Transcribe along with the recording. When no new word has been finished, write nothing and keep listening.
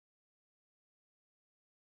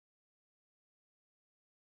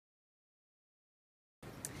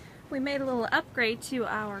We made a little upgrade to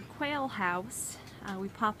our quail house. We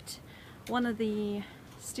popped one of the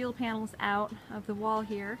steel panels out of the wall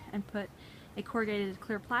here and put a corrugated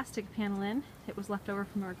clear plastic panel in. It was left over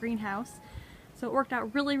from our greenhouse. So it worked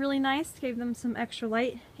out really nice, gave them some extra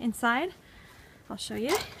light inside. I'll show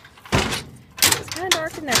you. It was kind of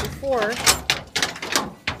dark in there before.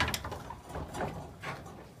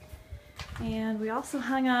 And we also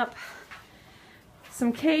hung up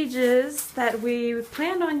some cages that we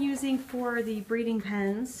planned on using for the breeding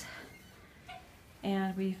pens.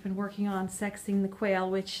 And we've been working on sexing the quail,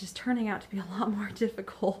 which is turning out to be a lot more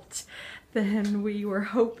difficult than we were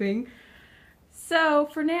hoping. So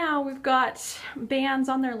for now, we've got bands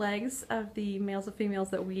on their legs of the males and females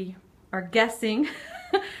that we are guessing.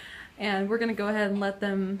 And we're gonna go ahead and let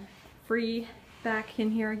them free back in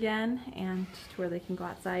here again and to where they can go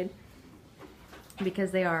outside, because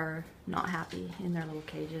they are not happy in their little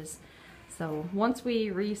cages. So once we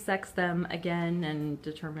resex them again and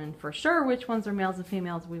determine for sure which ones are males and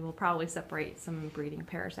females, we will probably separate some breeding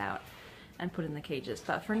pairs out and put in the cages.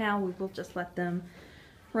 But for now, we will just let them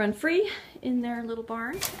run free in their little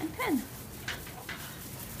barn and pen.